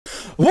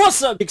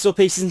What's up, Jigsaw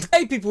Pieces? And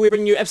today, people, we're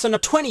bringing you episode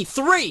number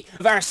 23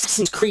 of our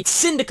Assassin's Creed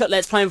Syndicate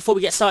Let's Play. And before we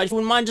get started, if you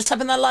wouldn't mind just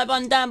tapping that like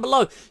button down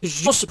below,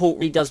 because your support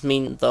really does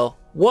mean the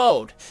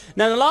world.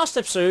 Now, in the last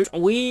episode,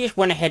 we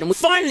went ahead and we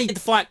finally did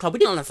the Fight Club. We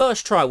did it on the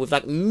first try with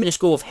like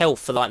minuscule of health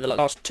for like the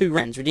last 2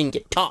 rounds. We didn't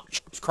get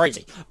touched. It was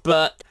crazy.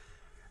 But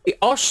we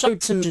also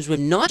did some missions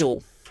with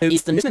Nigel, who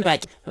is the newsman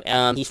bag.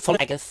 He's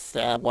followed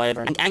Agatha,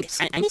 whatever.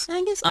 Angus? I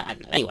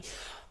don't know. Anyway.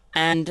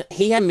 And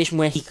he had a mission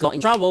where he got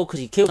in trouble because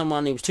he killed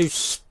someone. He was too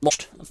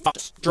washed,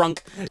 fucked,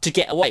 drunk to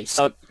get away.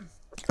 So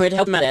we had to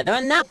help him out there.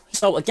 And now he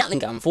stole a Gatling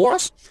gun for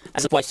us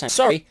as a way to say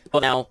sorry. But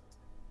now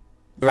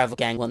the rival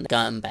gang want the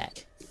gun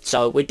back.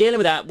 So we're dealing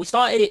with that. We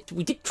started it.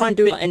 We did try and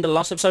do it at the end of the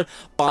last episode,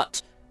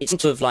 but it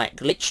seemed to have like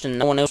glitched and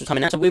no one else was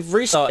coming out. So we've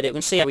restarted it. We're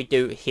gonna see how we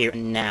do here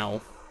and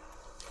now.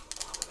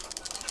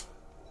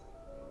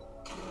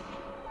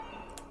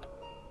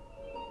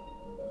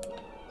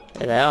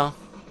 There they are.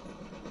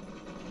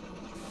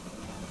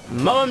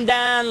 Mow him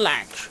down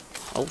like...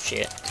 Oh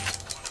shit.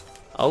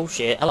 Oh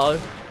shit, hello.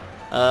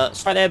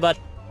 Sorry there, bud.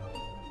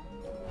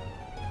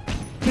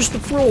 Mr.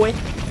 Froy.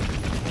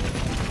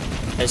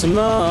 There's some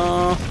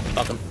more.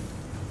 Fuck him.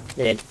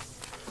 They're dead.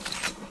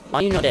 Why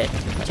are you not dead?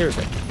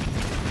 Seriously.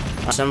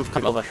 Some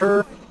come over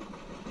here.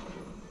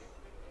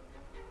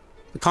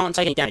 We can't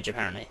take any damage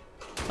apparently.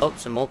 Oh,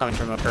 some more coming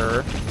from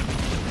over here.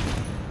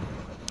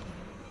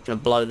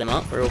 Gonna blow them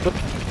up real quick.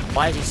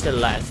 Why is he still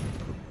alive?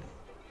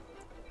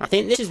 I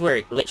think this is where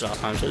it glitched last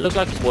time, so it looks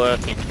like it's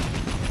working.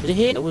 Was it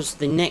here? It was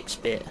the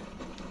next bit.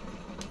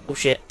 Oh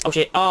shit. Oh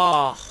shit.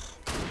 Ah.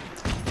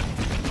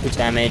 Oh. Good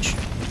damage.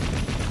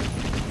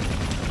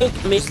 Good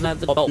miss at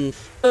the bottom.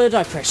 Third,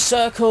 I press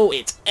circle.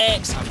 It's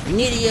X. I'm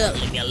an idiot.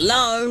 Leave me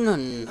alone.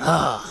 And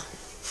ah.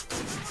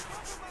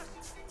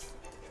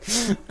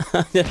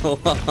 I don't know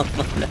what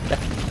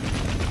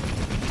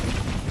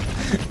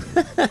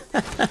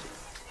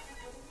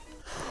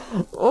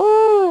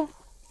oh.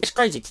 It's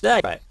crazy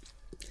today, right?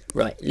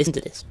 Right, listen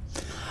to this.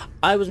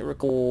 I was going to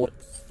record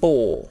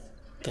 4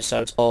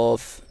 episodes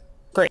of...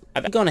 Great,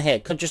 I've gone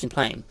ahead, because I've just been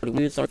playing. Pretty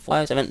weird, sorry,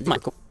 flies, I haven't...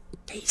 Michael.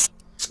 It's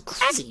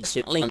crazy,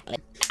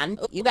 and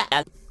you got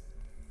that.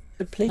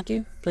 Please, thank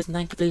you, please,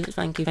 thank you, please,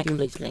 thank you,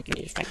 please, thank you,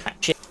 please,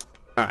 shit.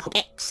 Alright,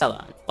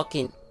 excellent.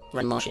 Fucking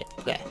run my shit.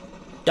 Okay.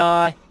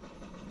 Die.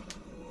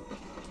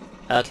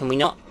 Can we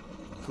not?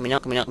 Can we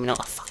not? Oh,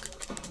 fuck.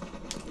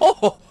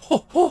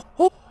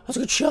 Oh! That's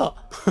a good shot.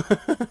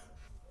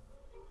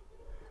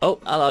 Oh,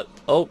 hello.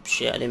 Oh,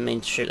 shit, I didn't mean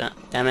to shoot that.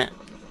 Damn it.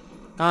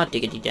 God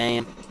diggity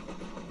damn.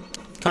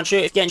 Can't shoot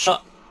if you're getting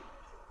shot.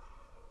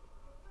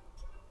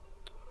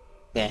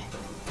 Okay.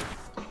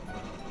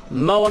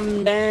 Mow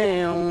them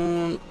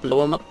down.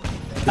 Blow them up.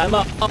 Blow them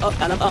up,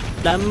 up, and up,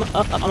 blow them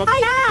up,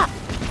 fire!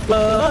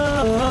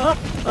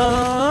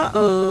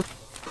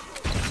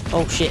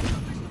 Oh, shit.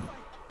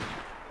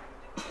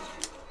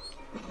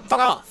 Fuck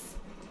off.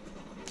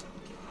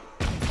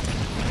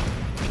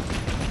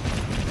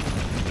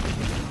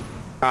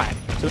 Right,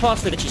 so we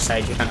passed the glitchy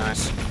stage, which is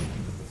nice.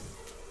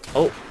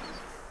 Oh.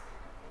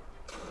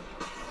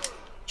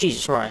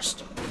 Jesus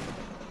Christ.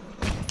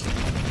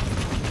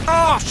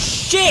 Oh,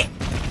 shit!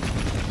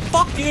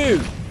 Fuck you!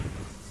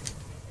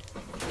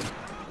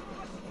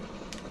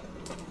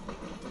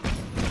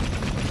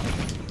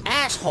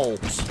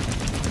 Assholes!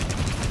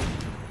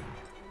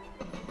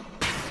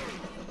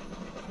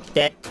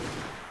 Dead.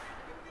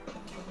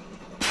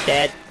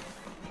 Dead.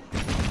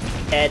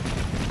 Dead.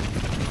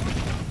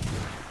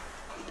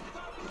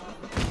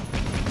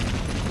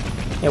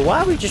 Yeah,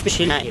 why are we just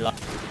shooting at you like...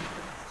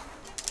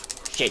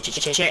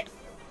 Shit.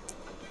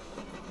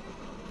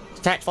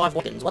 Attack 5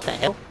 weapons, what the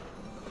hell?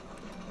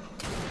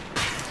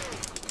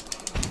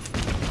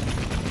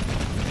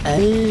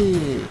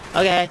 Oh,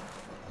 okay.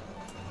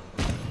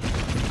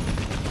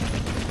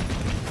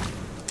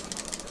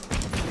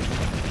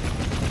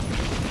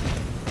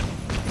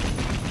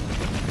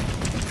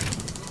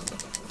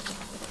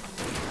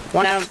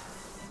 One down.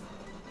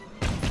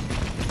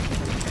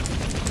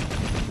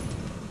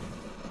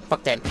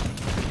 Fuck them.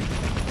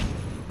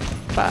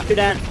 2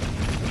 down.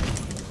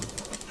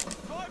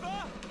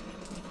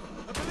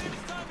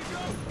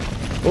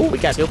 Oh, we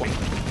got a skill point.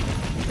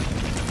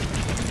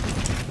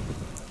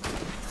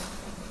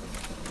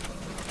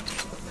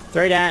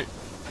 Three down.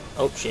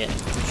 Oh shit.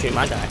 Shoot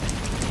my guy.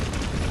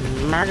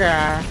 My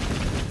guy.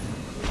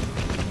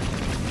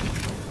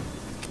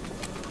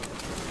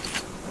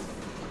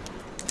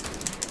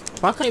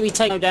 Why couldn't we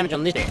take no damage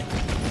on this bit?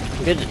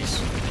 Goodness.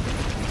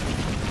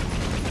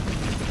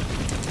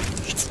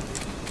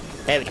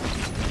 There we go.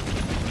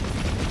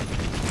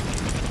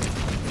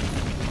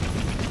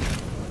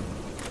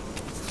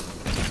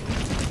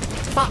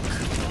 Fuck!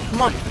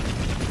 Come on!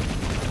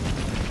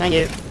 Thank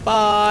you.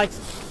 Bye!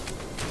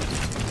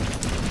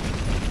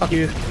 Fuck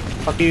you.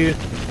 Fuck you.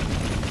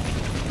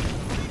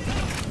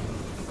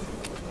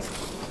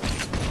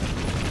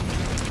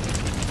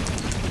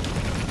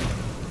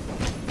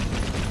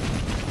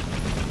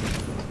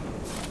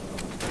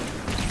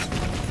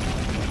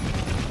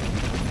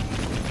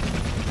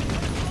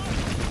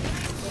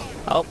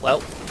 Oh,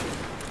 well.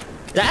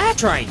 The air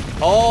train!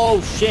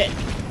 Oh shit!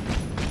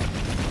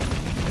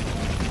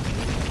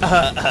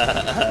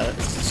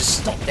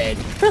 Just stop dead.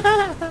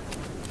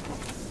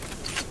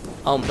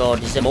 Oh my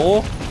god, is there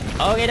more?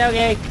 Okay,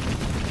 okay.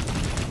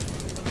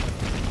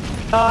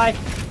 Die!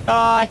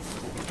 Die!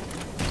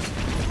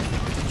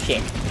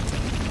 Shit.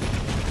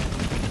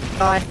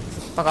 Die!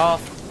 Fuck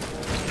off.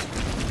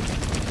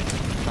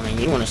 I mean,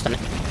 you want to stun it.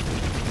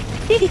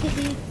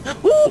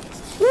 Woo!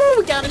 Woo!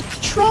 We got a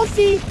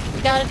trophy!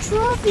 We got a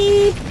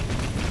trophy!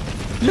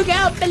 Look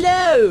out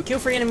below! Kill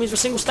 3 enemies with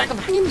a single stack of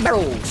hanging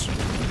barrels.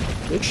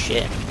 Good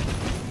shit.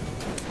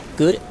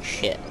 Good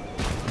shit.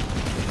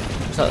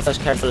 Looks like the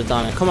first character for the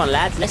diamond. Come on,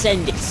 lads, let's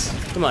end this.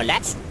 Come on,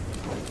 lads.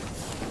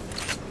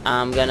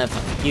 I'm gonna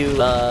fuck you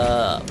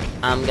up.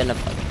 I'm gonna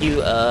fuck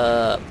you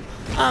up.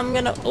 I'm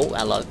gonna... Oh,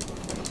 hello.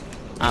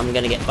 I'm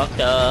gonna get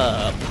fucked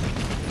up.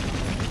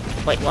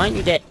 Wait, why aren't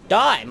you dead?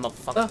 Die,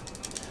 motherfucker.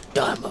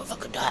 Die,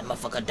 motherfucker, die,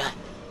 motherfucker, die.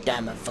 Die,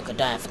 motherfucker,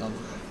 die, motherfucker.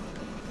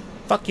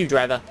 Fuck you,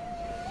 driver.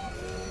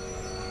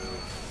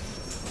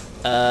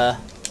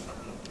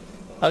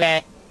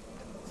 Okay.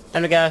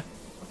 Time to go.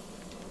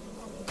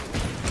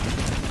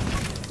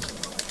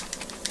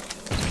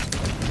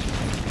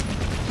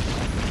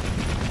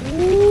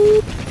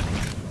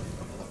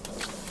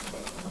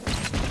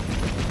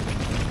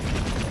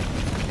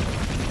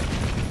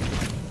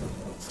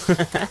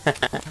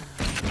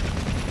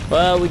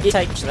 Well, we did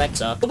take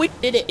Jigsaw, but we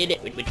did it, we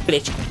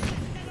glitch.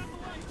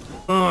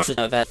 Fuck.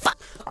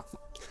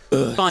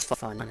 Fine,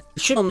 fine.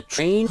 We should on the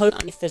train,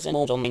 hope if there's any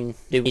more on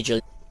do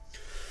Nigel.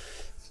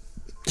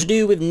 To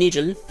do with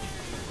Nigel.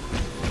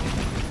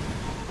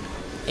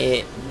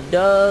 It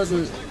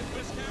doesn't,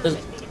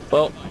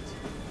 well,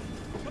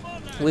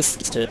 with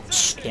to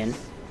skin.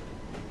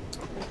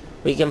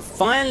 We can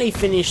finally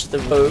finish the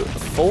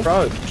full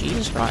road.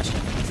 Jesus Christ.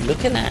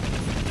 Look at that.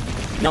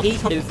 Now he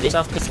can't do this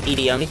stuff because it's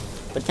ED only,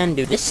 but can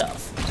do this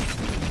stuff.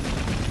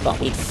 But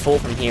we need 4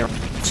 from here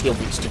skill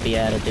points to be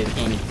able to do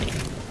anything.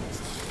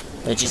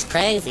 Which is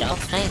crazy,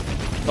 okay?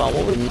 But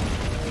what we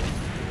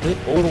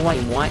all the way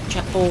in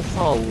Whitechapel,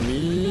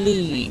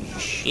 holy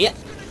shit.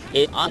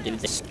 I do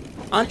this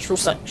unnatural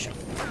section.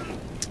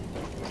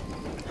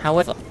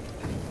 However,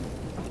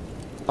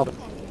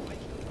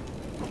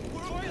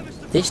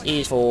 this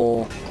is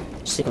for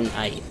sequence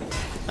 8.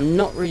 I'm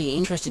not really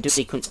interested in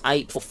sequence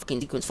 8 for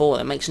fucking sequence 4.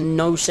 That makes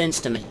no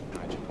sense to me.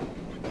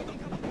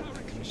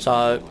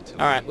 So,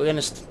 alright, we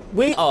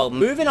are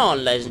moving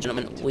on, ladies and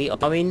gentlemen. We are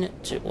going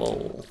to,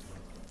 whoa.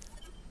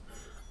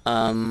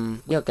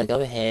 We are going to go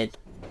ahead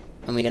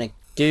and we're going to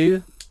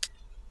do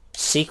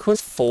sequence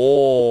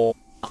 4.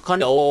 I can't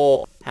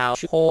know how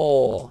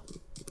sure.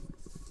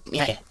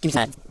 Yeah, give me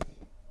that.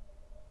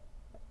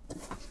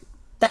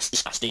 That's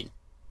disgusting.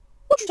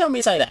 Why'd you tell me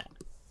to say that?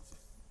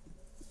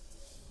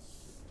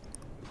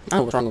 I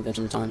know what's wrong with him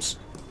sometimes.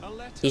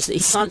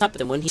 He's some type of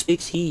them when he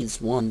speaks, he's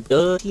one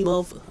dirty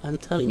mother, I'm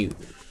telling you.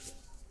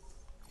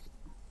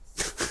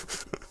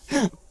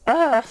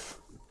 I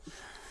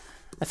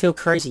feel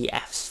crazy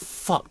as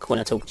fuck when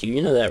I talk to you,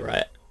 you know that,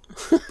 right?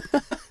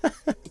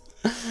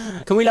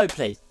 Can we load,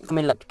 please? Can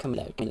we load?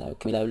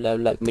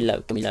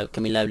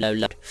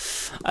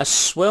 A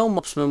swell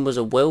mobsman was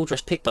a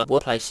well-dressed pickpocket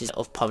workplaces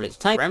of public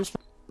entertainment.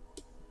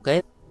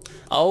 Okay.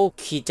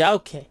 Okie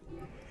dokie.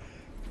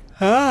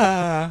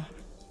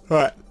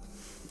 Right.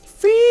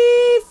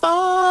 Free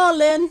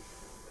falling.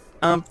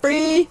 I'm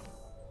free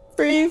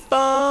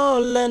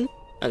falling.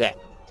 Okay.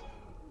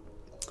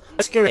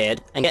 Let's go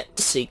ahead and get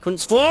to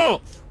sequence 4.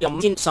 We're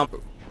making some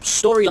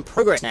storyline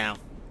progress now.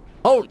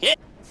 Oh yeah.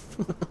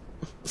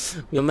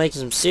 We're making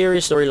some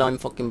serious storyline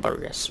fucking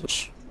progress,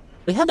 which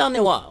we have done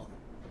in a while.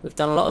 We've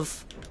done a lot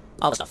of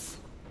other stuff.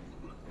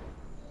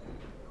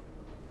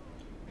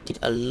 Did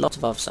a lot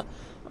of other stuff.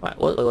 Right,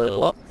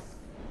 what?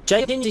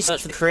 Jake continues to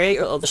search for the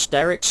creator of the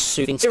hysteric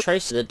soothing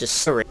trace of the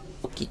distillery.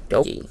 Okie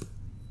dokie.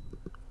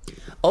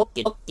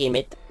 Okie dokie,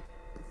 mate.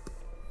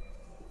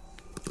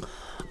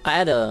 I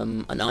had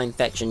an eye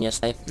infection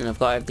yesterday, and I've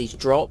got these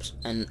drops,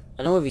 and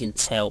I don't know if you can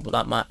tell, but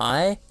like my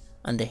eye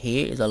under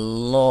here is a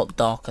lot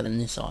darker than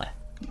this eye.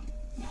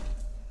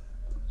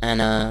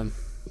 And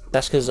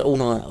that's because all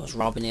night I was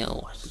rubbing it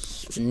all.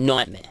 It's a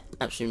nightmare,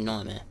 absolute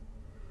nightmare.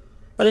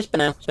 But it's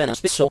better now. It's better. It's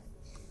a bit sore.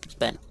 It's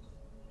better.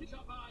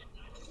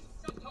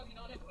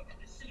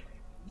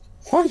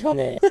 What's on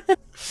there?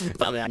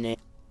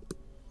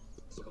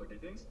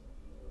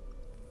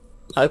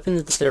 Open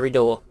the distillery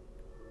door.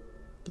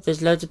 But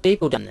there's loads of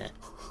people down there.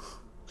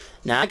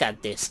 Now I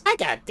got this. I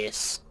got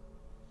this.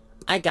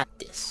 I got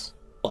this.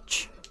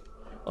 Watch.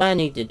 What I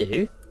need to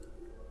do.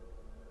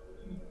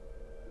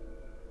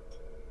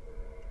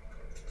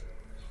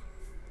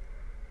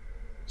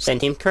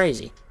 Send him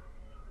crazy.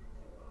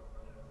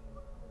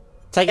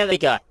 Take out the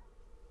guy.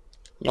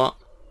 You know what?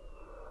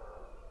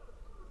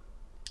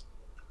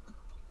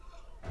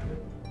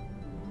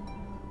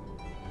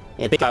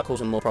 Yeah, big guy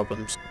causing more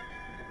problems.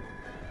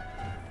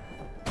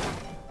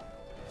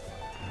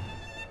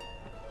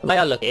 The way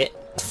I look at it,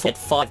 dead,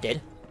 5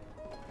 dead.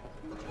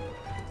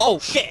 Oh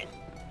shit!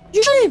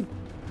 You shot him!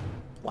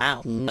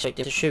 Wow, no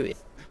objective to shoot it.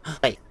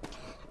 Wait.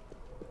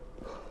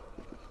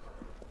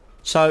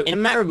 So, in a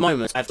matter of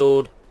moments, I've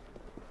thawed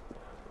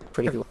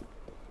pretty everyone.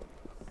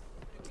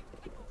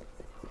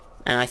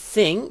 And I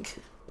think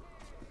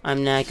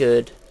I'm now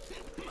good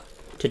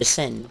to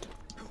descend.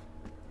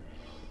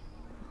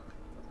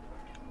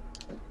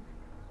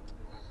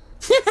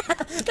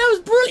 That was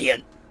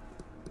brilliant!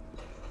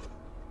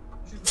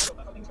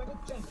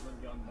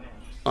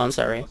 Oh, I'm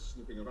sorry.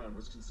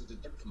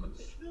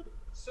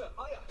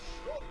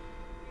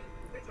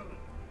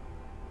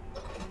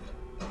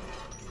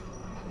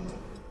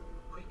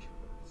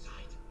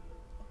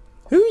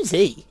 Who is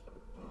he?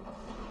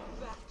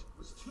 That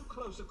was too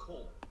close a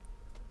call.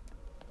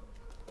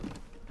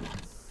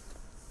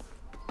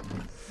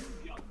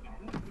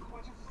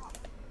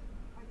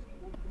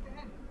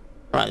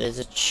 Right, there's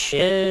a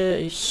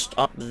chest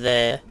up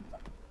there.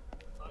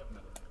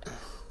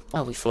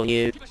 Oh, we follow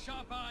you. Keep a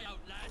sharp eye out,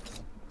 lad.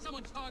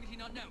 Someone's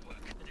targeting our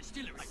network. The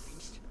distillery, at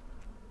least.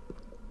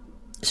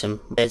 Listen,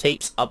 there's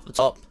peeps up the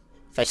top.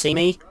 If they see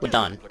me, we're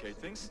done.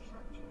 I've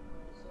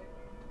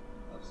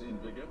seen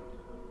bigger.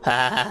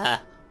 Ha ha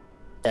ha.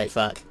 Dirty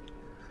fuck.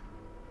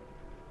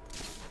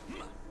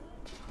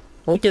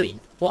 What are we doing?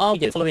 What are we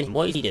doing? Following him.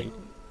 What is he doing?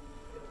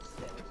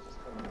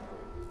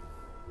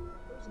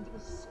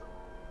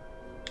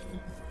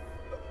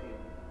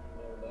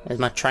 There's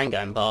my train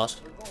going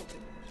past.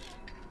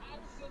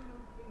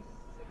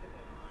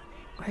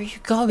 Where are you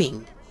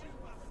going?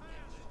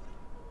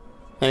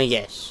 Let me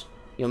guess.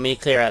 You want me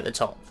to clear out the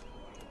top?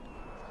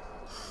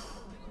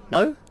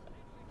 No?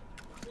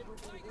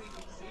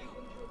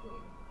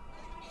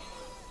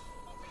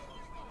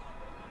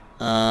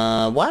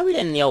 Why are we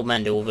letting the old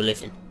man do all the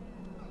lifting?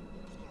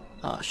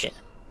 Oh shit.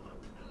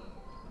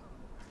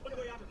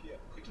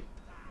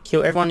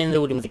 Kill everyone in the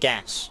building with the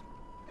gas.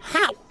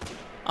 How?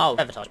 Oh,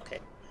 sabotage, okay.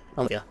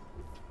 Oh yeah.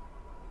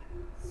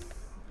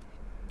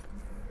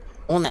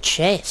 I want that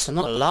chest, I'm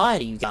not gonna lie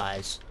to you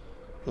guys.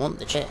 I want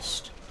the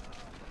chest.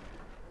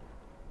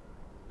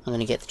 I'm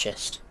gonna get the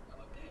chest.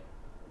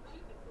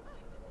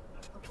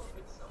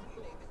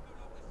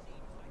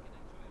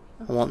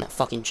 I want that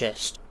fucking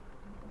chest.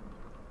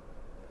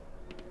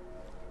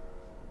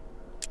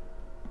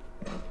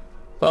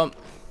 Well,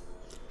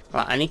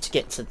 right, I need to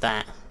get to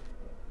that.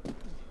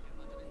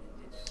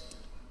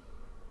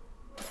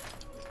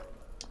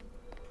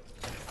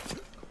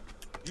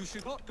 You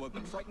should not go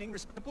and frightening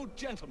respectable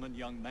gentlemen,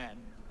 young man.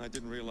 I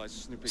didn't realize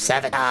snooping.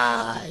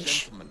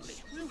 Sabotage!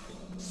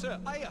 Sir,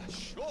 I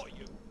assure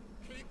you.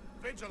 Keep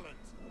vigilant.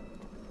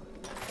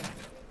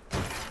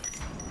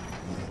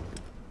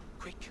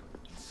 Quick,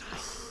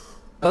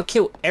 I'll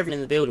kill everyone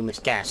in the building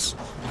with gas.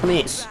 Come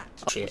here.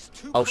 Oh shit.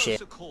 Oh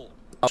shit.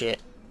 Oh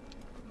shit.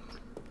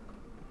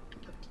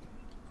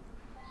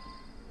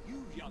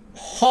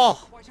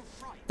 Oh!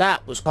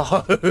 That was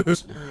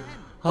close.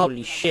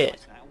 Holy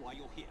shit.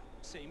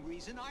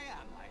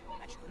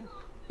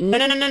 No,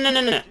 no, no, no, no,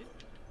 no, no.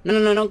 No, no,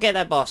 no, don't get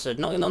that bastard.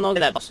 No, no, don't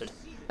get that bastard.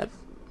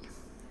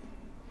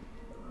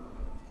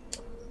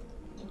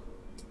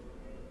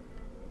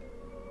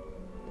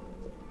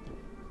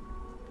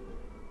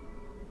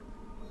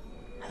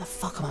 How the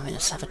fuck am I meant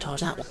to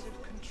sabotage that one?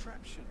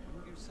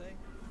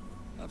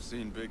 I've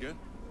seen bigger.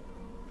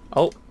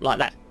 Oh, like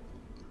that.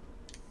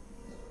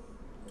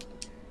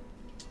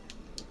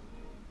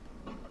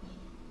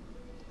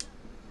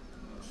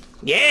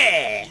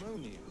 Yeah!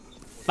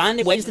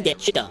 Finding ways to get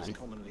shit done.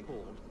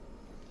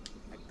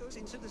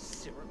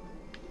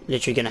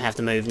 Literally gonna have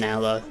to move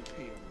now though.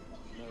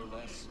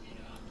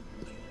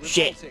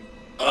 Shit!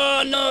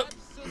 Oh no!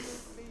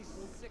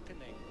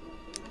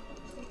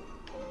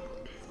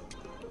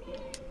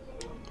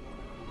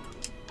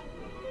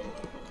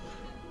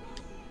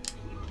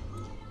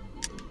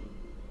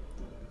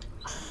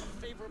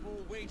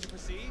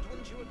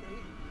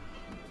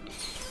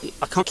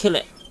 I can't kill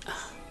it.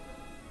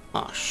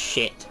 Oh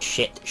shit,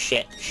 shit,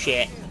 shit,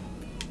 shit.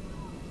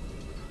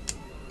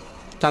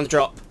 Time to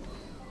drop.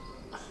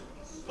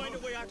 Find a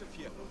way out of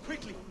here,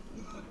 quickly.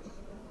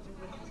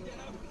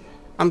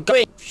 I'm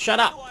going. Shut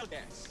up.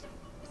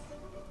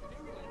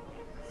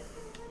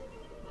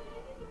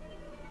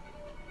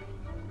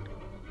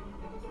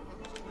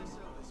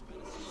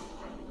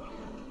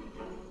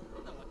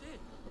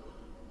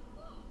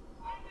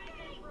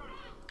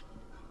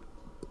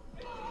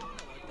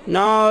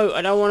 No,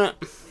 I don't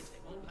want to.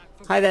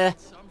 Hi there.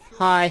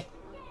 Hi.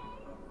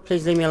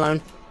 Please leave me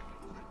alone.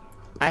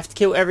 I have to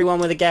kill everyone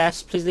with a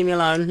gas. Please leave me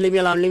alone. Leave me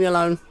alone. Leave me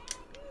alone.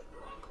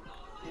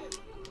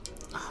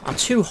 I'm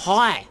too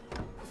high.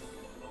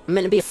 I'm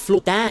meant to be a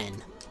floor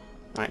down.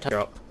 Alright, time to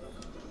drop.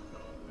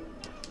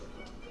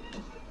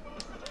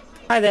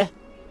 Hi there.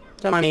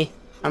 Don't mind me.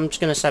 I'm just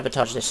gonna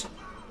sabotage this.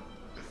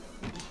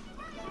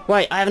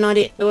 Wait, I have an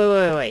idea.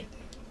 Wait.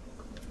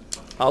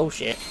 Oh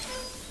shit.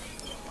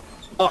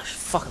 Oh,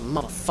 fucking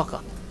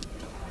motherfucker.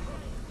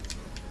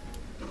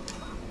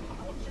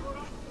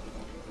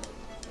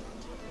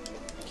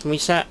 Can we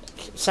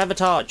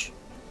sabotage?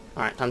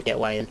 Alright, time to get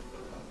away then.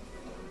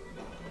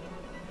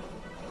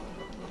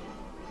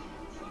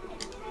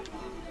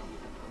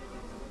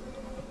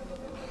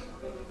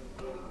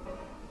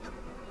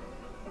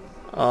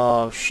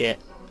 Oh shit.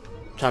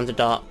 Time to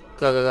dart.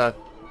 Go, go, go.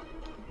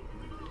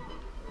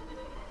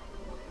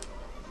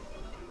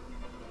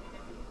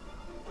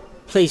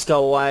 Please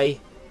go away.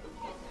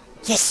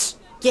 Yes!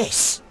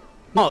 Yes!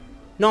 No!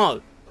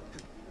 No!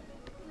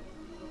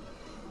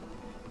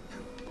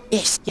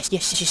 Yes! Yes,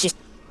 yes, yes, yes, yes!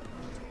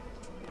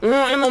 No,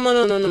 no,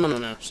 no, no, no, no, no,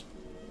 no.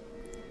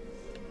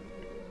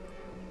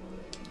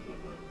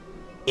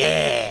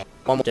 Yeah!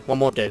 One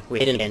more do. We're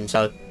hidden again,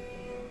 so...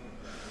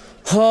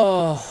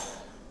 Oh.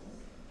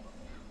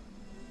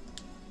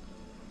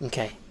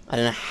 Okay. I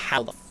don't know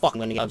how the fuck I'm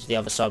gonna go to the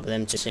other side with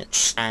them to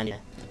stand here.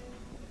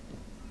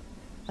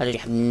 I literally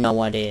have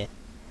no idea.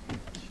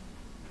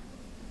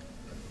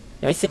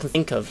 The only thing I can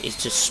think of is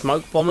to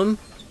smoke bomb them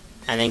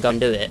and then go and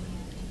do it.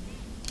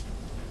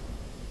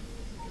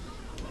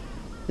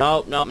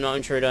 No, no, no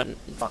intruder.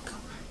 Fuck.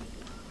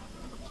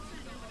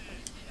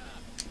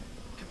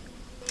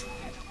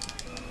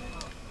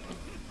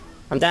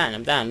 I'm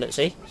down, look,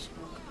 see?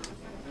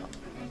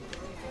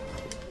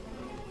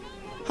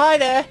 Hi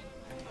there!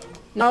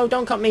 No,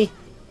 don't cut me!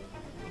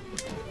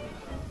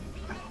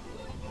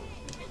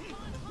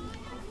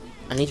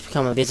 I need to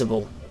become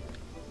invisible.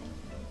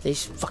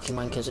 These fucking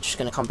wankers are just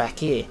gonna come back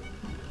here.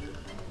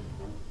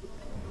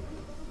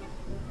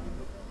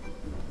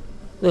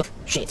 Look,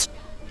 shit.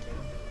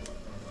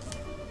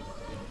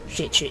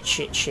 Shit, shit,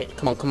 shit, shit.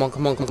 Come on, come on,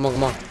 come on, come on,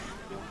 come on.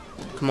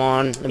 Come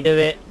on, let me do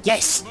it.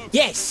 Yes!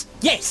 Yes!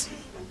 Yes!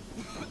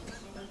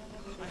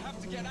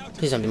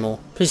 Please don't be more.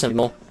 Please don't be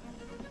more.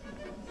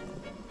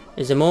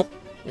 Is there more?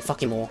 There's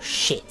fucking more.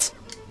 Shit.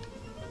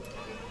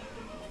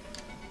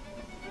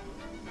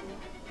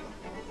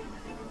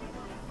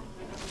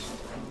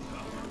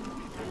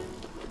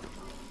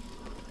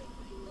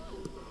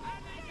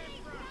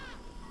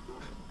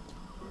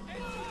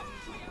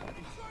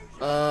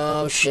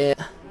 Oh shit.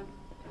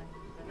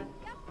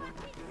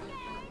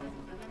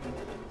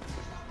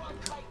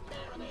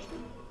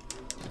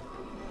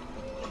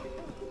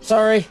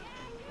 Sorry.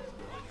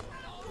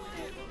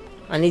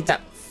 I need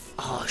that.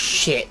 Oh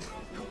shit.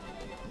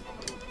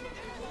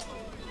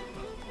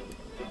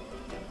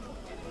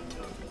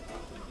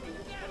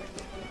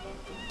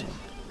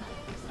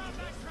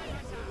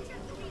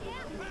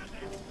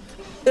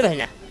 Good day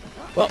now.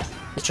 Well,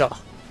 Jigsaw.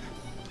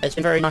 It's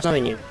been very nice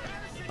knowing you.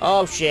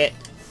 Oh shit.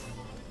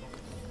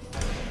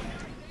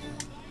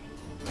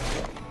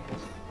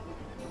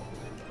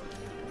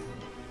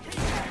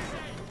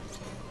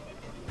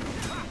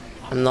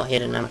 I'm not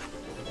hidden now.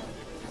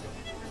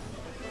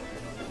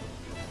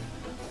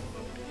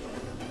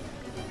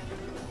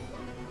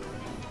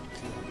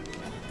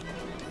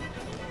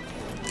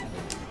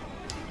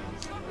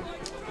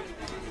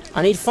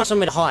 I need to find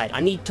somewhere to hide.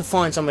 I need to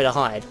find somewhere to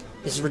hide.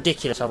 This is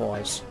ridiculous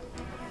otherwise.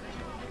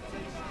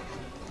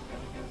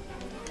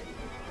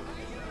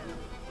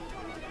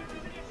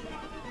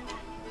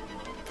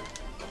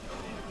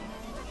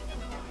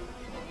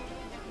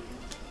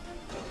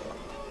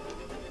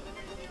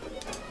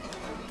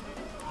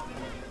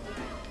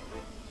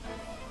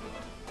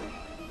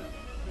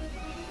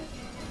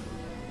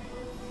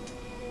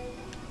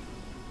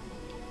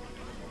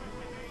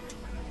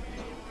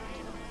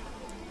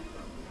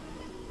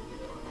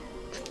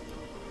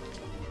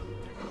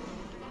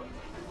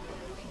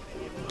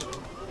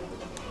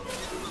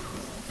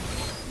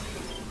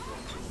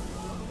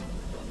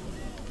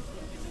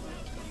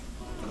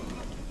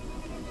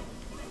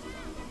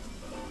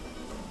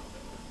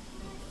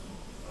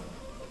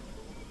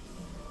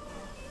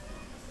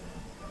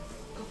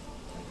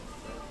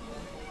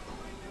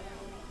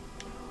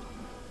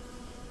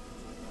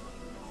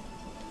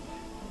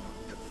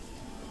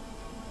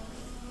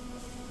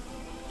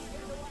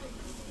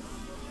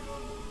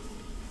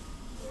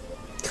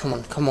 Come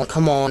on, come on,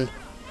 come on.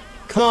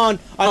 Come on!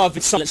 I know I've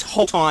been silent this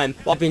whole time,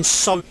 but I've been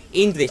so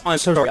into this. I'm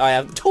so sorry I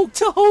haven't talked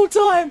the whole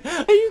time!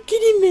 Are you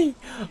kidding me?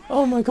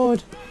 Oh my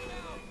god.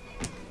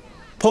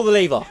 Pull the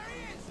lever.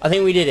 I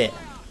think we did it.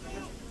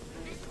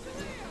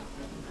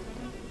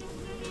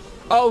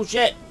 Oh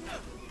shit!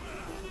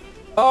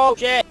 Oh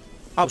shit!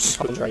 I'm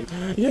so sorry.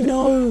 You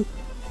know!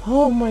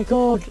 Oh my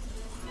god!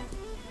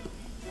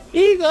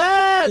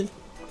 Eagle!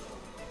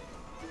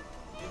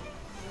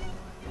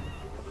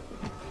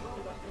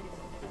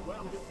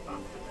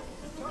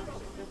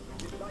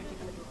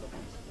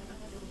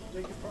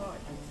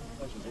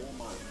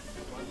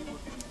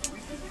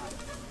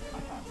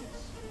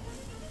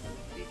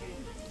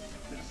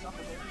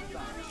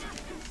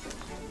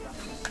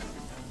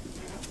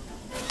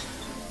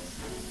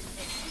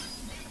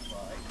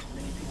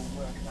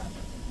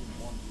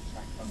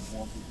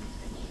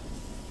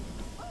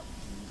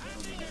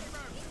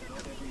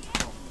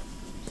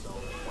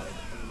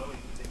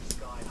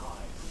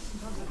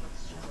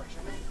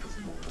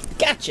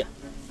 Gotcha!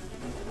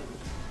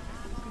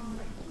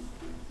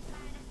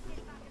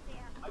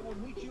 I will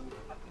meet you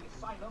at the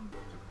asylum to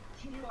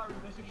continue our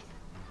investigation.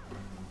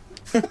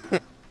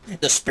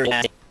 The spirit.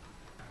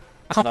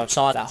 I can't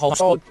outside that whole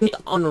song. It's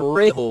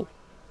unreal.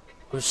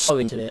 I was so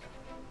into it.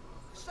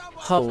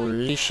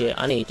 Holy shit,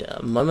 I need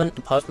a moment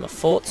to post my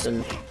thoughts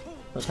and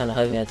I was kind of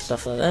hoping I had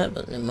stuff like that,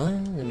 but never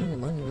mind, never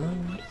mind, never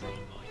mind.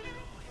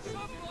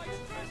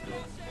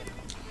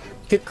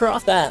 Could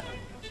craft that.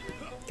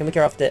 Can we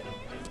craft it?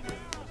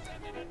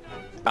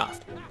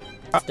 Craft.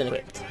 Craft and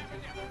equipped.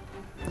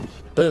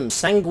 Boom,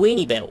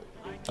 Sanguini belt.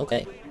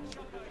 Okay.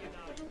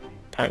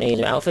 Apparently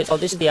new outfits. Oh,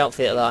 this is the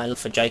outfit that I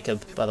looked for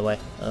Jacob, by the way,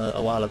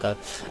 a while ago.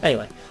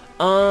 Anyway,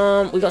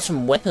 we got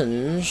some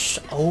weapons.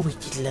 Oh, we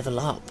did level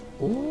up.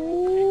 Ooh.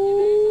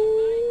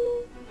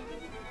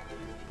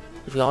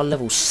 We are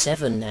level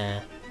 7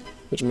 now,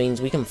 which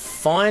means we can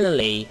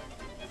finally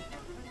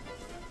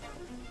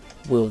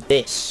wield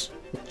this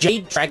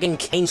Jade Dragon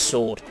Cane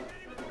Sword.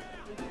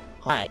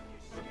 Hi.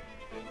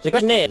 The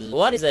question is,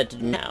 what is there to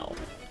do now?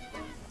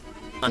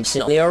 I'm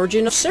sitting on the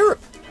origin of syrup.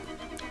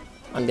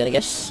 I'm gonna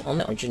guess on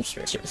the origin of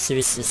syrup.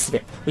 We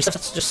still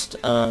have to just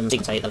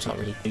dictate that's not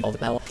really all the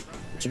power.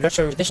 So let's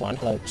go with this one.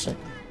 Hello, so.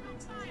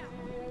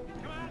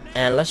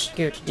 And let's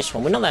go to this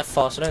one. We're not that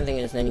fast, so I don't think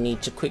there's any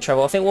need to quick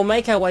travel. I think we'll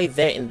make our way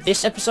there in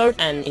this episode,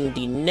 and in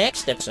the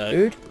next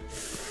episode,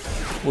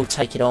 we'll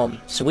take it on.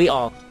 So we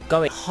are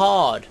going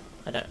hard.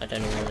 I don't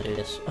even want to do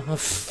this.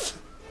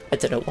 I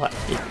don't know why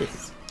I did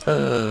this.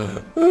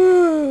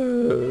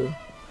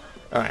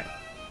 Alright.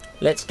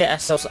 Let's get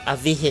ourselves a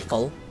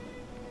vehicle.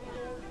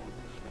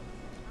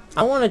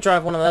 I want to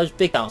drive one of those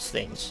big house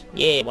things.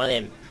 Yeah, one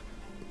of them.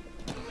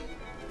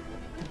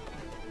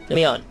 Let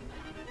me on.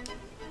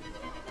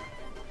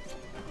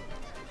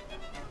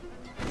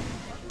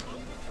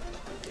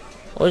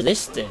 What does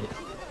this do?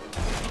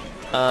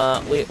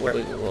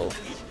 Whoa.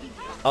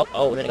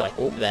 Oh, we're gonna go like,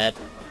 oh, bad.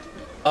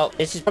 Oh,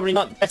 this is probably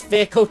not the best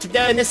vehicle to do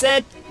in this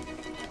end.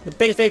 The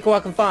biggest vehicle I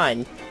can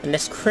find. And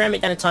let's cram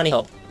it down a tiny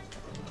hole.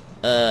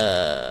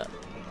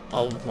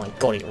 Oh my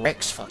god, it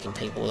wrecks fucking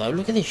people though.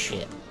 Look at this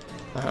shit.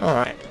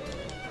 Alright.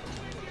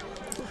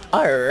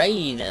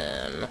 Alright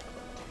then.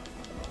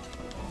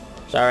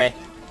 Sorry.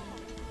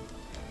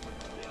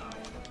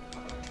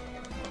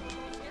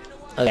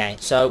 Okay,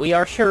 so we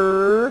are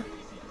here.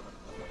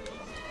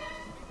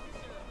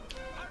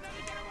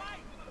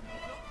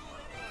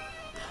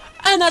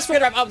 And that's where we're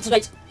going to wrap up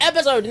today's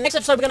episode. In the next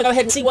episode, we're going to go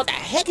ahead and see what the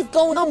heck is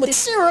going on with this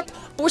syrup.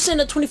 But we're sitting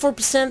at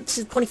 24%. This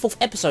is the 24th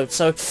episode,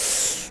 so we're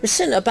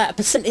sitting at about a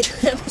percentage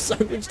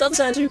episode, which doesn't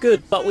sound too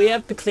good. But we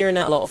have been clearing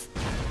out a lot of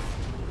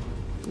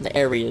the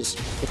areas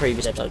in the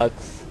previous episode. So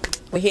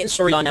we're hitting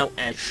storyline now,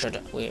 and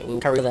we'll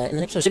carry that in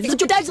the next episode. So if you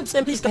enjoyed today's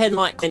episode, please go ahead and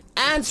like,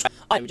 and subscribe.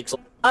 I'm Jigsaw.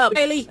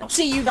 Bailey. I'll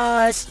see you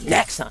guys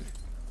next time.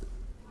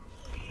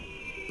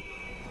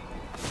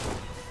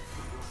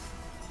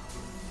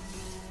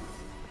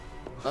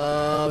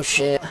 Oh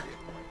shit.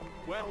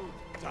 Well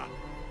done.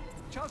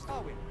 Charles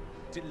Darwin,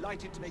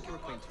 delighted to make your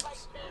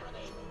acquaintance.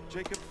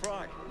 Jacob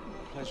Fry,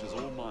 pleasure's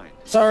all mine.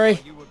 Sorry.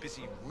 You were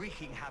busy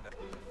wreaking havoc.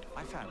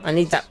 I found I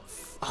need that.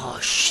 Oh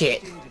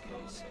shit. It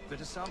indicates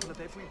that a sample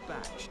of every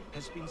batch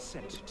has been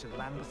sent to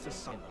Lambeth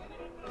Asylum.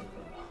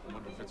 I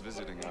wonder if it's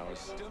visiting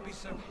hours. Don't be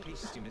so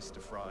hasty, Mr.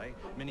 Fry.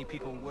 Many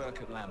people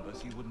work at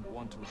Lambeth. You wouldn't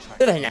want to attract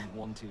Good night.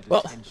 unwanted Well,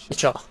 attention. it's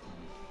sure.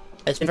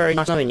 It's been very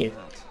nice knowing you.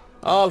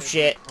 Oh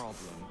shit. Problem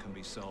can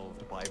be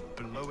solved by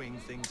blowing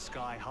things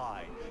sky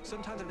high.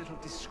 Sometimes a little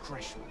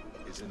discretion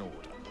is in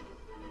order.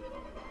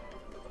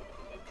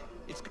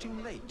 It's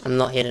getting late. I'm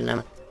not here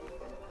now.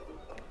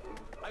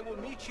 I will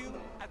meet you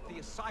at the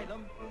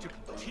asylum to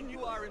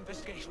continue our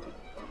investigation.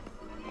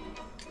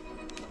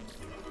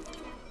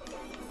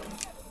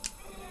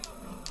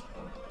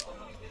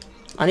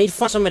 I need to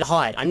find somewhere to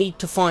hide. I need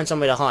to find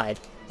somewhere to hide.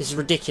 This is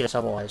ridiculous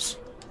otherwise.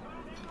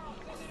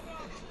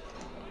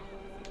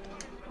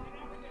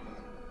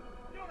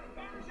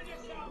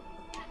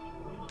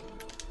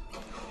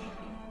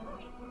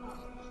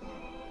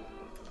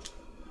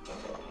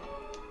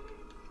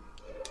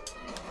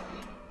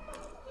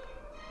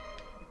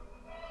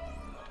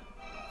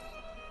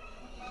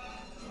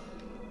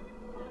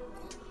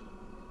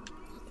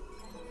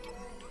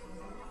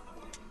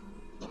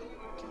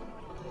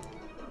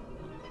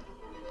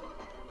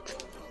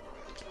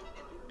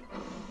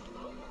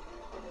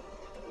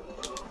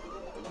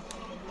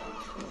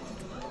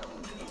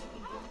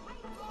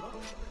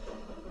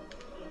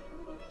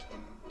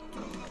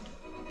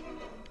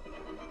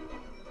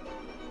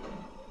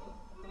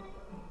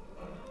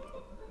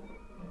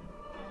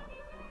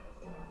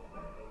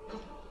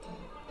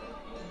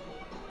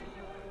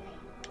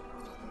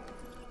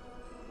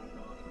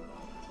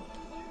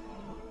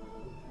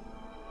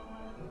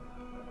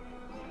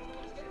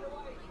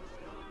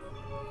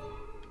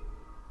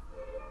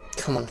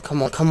 Come on,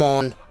 come on, come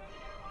on.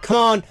 Come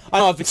on! I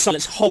know I've been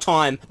silent this whole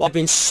time, but I've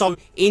been so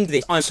into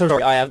this. I'm so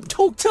sorry, I have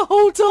talked the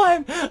whole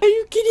time! Are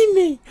you kidding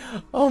me?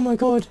 Oh my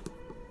god.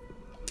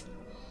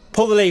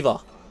 Pull the lever.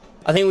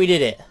 I think we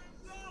did it.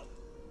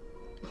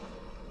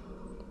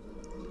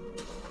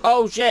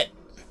 Oh shit!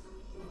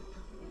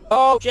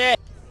 Oh shit!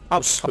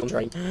 I'm so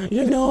drained.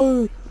 You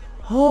know!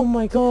 Oh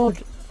my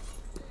god!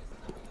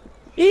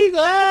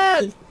 Eagle!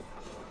 Well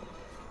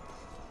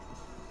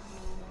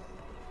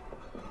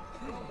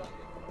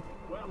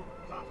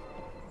done.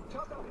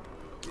 Charles Darwin,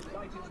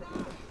 delighted to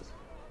meet you.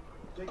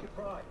 Jacob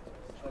Fry,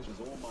 pleasure's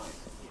all mine.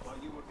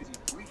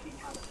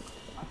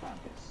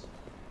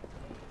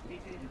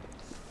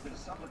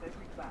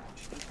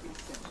 badge has been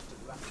sent to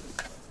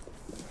blacklist.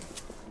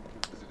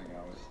 Visiting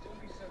hours. Don't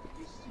be so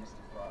hasty,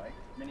 Mr. Fry.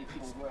 Many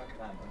people work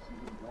cameras and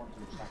wouldn't want to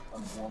attract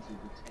unwanted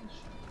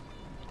attention.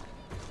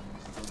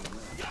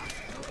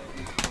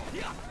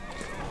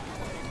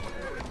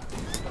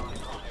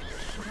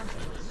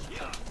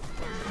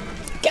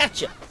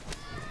 Gotcha!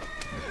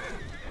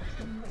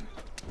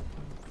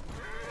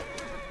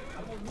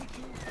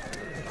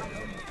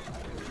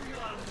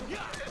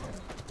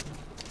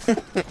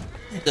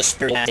 The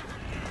spirit. I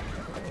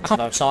can't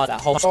go outside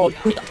that whole story.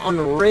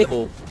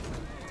 Unreal.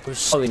 I was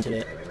so into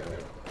it.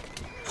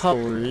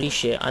 Holy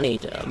shit, I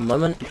need a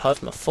moment to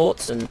post my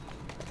thoughts, and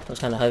I was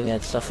kind of hoping I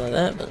had stuff like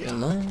that, but never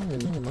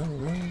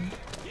mind.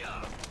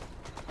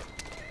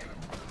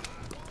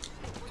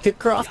 Could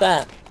craft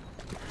that.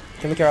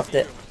 Can we craft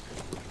it?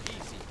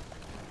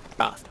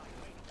 Craft.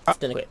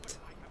 Craft and equipped.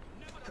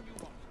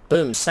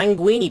 Boom,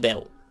 Sanguini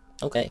belt.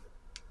 Okay.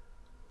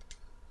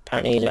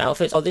 Apparently new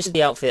outfits. Oh, this is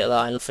the outfit that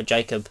I looked for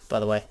Jacob, by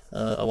the way,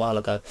 a while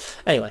ago.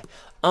 Anyway,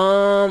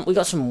 we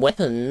got some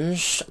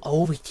weapons.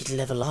 Oh, we did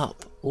level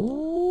up.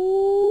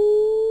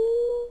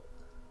 Ooh.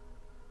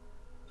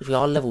 We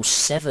are level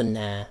 7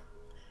 now,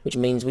 which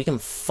means we can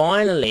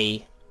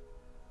finally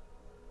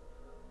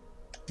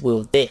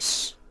wield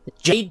this. The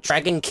Jade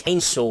Dragon Cane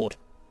Sword.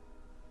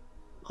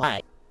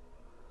 Hi.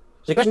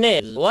 So the question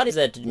is, what is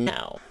there to do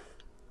now?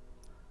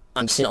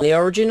 I'm seeing on the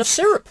origin of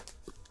syrup.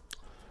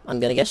 I'm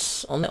gonna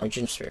guess on the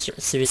origin of syrup.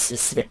 We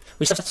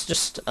still have to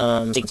just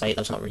dictate.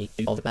 That's not really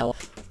all about.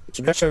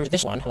 So let's go to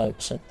this one. Hello,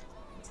 person.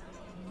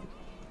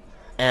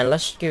 And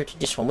let's go to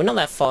this one. We're not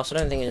that far, so I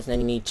don't think there's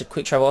any need to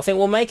quick travel. I think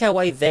we'll make our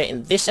way there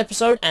in this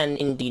episode, and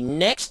in the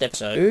next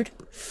episode,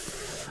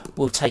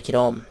 we'll take it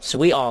on. So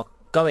we are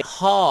going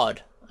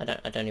hard. I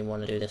don't even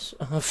want to do this.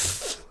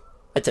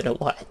 I don't know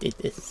why I did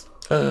this.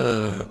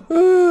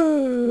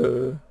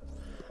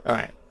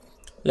 Alright.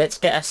 Let's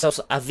get ourselves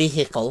a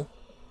vehicle.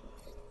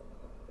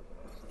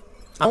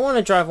 I want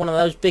to drive one of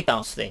those big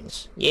ass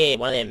things. Yeah,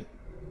 one of them.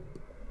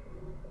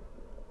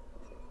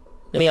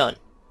 Let me on.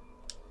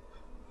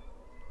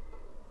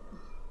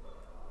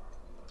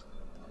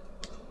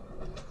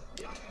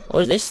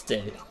 What does this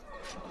do?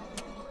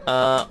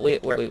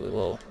 Wait,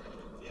 whoa.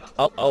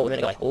 Oh, a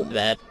minute away. Oh,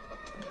 bad.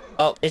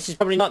 Oh, this is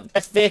probably not the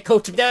best vehicle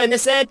to do in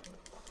this end.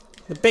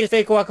 The biggest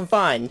vehicle I can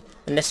find.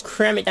 And let's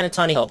cram it down a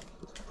tiny hole.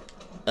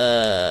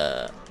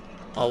 Oh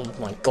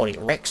my god, it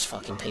wrecks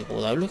fucking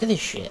people though. Look at this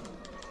shit.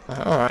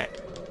 Alright.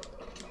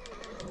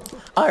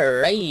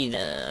 Alright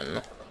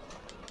then.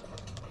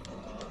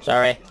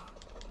 Sorry.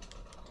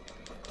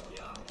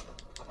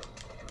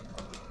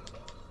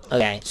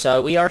 Okay,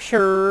 so we are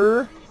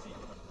here.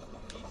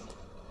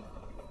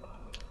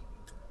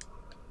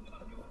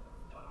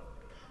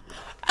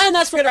 And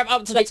that's where we wrap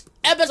up today's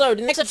episode. In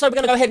the next episode, we're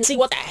going to go ahead and see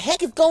what the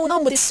heck is going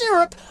on with this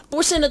syrup. But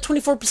we're sitting at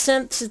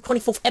 24%. This is the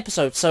 24th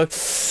episode, so we're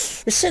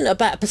sitting at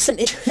about a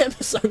percentage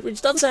episode,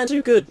 which doesn't sound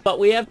too good. But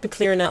we have been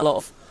clearing out a lot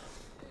of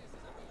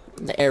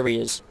the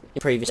areas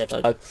in previous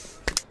episodes.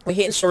 So we're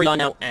hitting storyline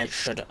now, and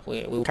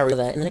we'll carry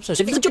that in the next episode.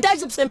 So if you enjoyed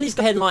today's episode, please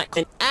go ahead and like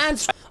and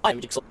subscribe.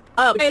 I'm Jigsaw.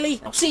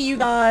 Bailey. I'll see you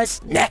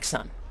guys next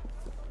time.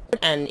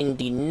 And in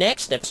the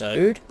next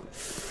episode,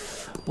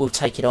 we'll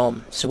take it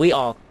on. So we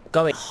are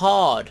going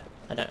hard.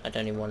 I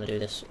don't even want to do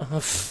this.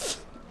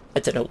 I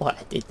don't know why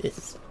I did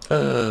this.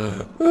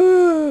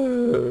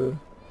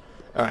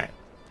 Alright.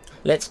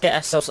 Let's get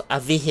ourselves a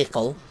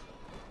vehicle.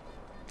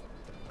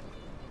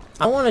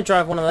 I want to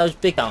drive one of those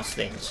big ass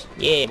things.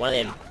 Yeah, one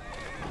of them.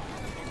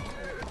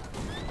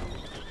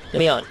 Let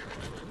me on.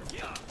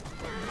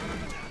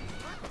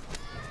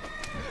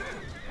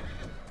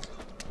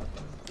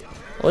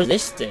 What does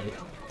this do?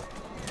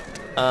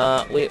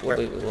 Wait,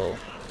 whoa.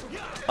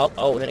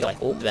 Oh, a minute away.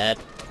 Oh, bad.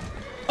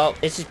 Oh,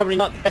 this is probably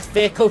not the best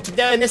vehicle to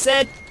do in this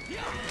end.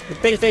 The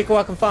biggest vehicle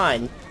I can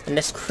find. And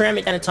let's cram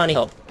it down a tiny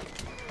hole.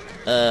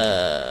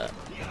 Oh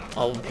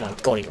my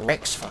god, it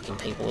wrecks fucking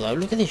people though.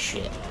 Look at this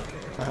shit.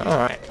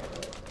 Alright.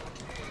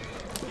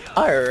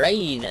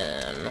 Alright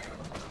then.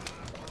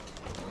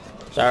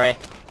 Sorry.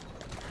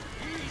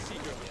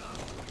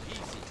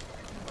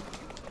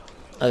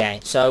 Okay,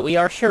 so we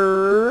are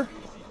here.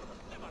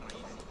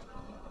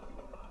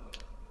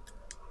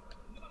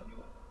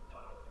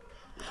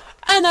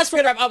 And that's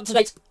where we wrap up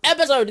today's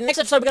episode. In the next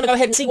episode, we're going to go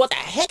ahead and see what the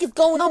heck is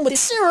going on with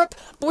this syrup.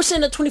 But we're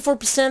sitting at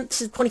 24%.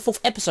 This is the 24th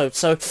episode,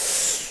 so we're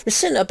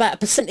sitting at about a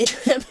percentage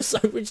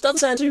episode, which doesn't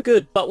sound too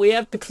good. But we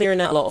have been clearing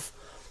out a lot of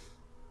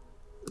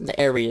the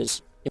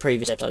areas in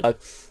previous episodes. So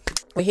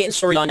we're hitting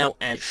storyline now,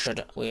 and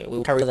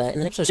we'll carry that in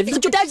the next episode. So if you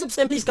enjoyed today's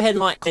episode, please go ahead and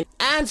like and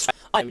subscribe.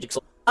 I'm Jigsaw.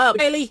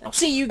 Bailey. I'll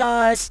see you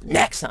guys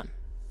next time.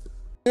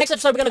 Next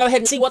episode, we're going to go ahead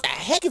and see what the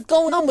heck is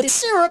going on with this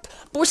syrup.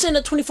 But we're sitting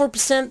at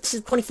 24%. This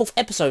is the 24th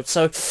episode,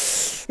 so we're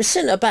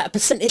sitting at about a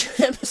percentage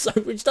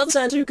episode, which doesn't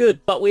sound too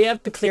good. But we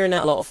have been clearing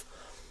out a lot of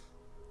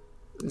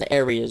the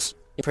areas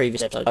in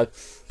previous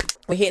episodes. So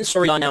we're hitting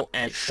storyline now,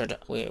 and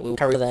we'll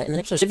carry that in the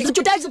next episode. So if you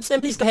enjoyed today's episode,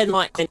 please go ahead and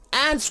like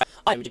and subscribe.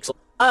 I'm Jigsaw.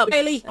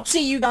 Bailey. I'll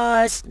see you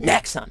guys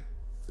next time.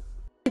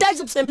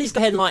 Today's episode, please go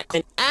ahead and like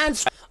and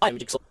subscribe. I'm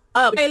Jigsaw.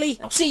 Bailey.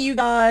 I'll see you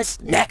guys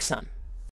next time.